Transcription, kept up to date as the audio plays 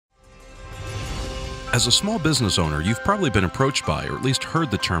As a small business owner, you've probably been approached by or at least heard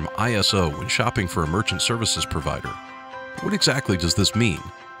the term ISO when shopping for a merchant services provider. What exactly does this mean?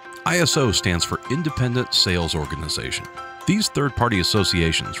 ISO stands for Independent Sales Organization. These third-party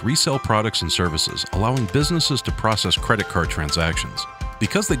associations resell products and services, allowing businesses to process credit card transactions.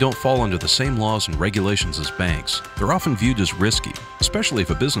 Because they don't fall under the same laws and regulations as banks, they're often viewed as risky, especially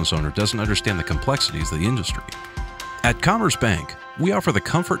if a business owner doesn't understand the complexities of the industry. At Commerce Bank, we offer the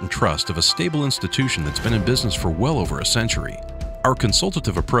comfort and trust of a stable institution that's been in business for well over a century. Our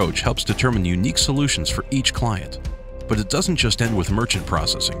consultative approach helps determine unique solutions for each client. But it doesn't just end with merchant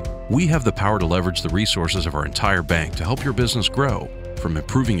processing. We have the power to leverage the resources of our entire bank to help your business grow, from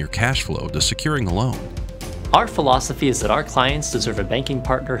improving your cash flow to securing a loan. Our philosophy is that our clients deserve a banking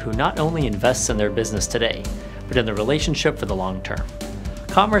partner who not only invests in their business today, but in the relationship for the long term.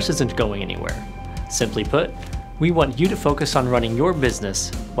 Commerce isn't going anywhere. Simply put, we want you to focus on running your business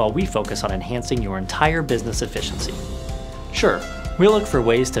while we focus on enhancing your entire business efficiency. Sure, we'll look for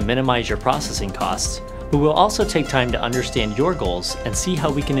ways to minimize your processing costs, but we'll also take time to understand your goals and see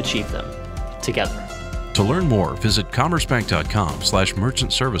how we can achieve them together. To learn more, visit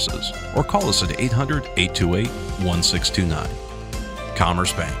commercebank.com/merchant services or call us at 800-828-1629.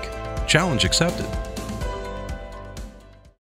 Commerce Bank. Challenge accepted.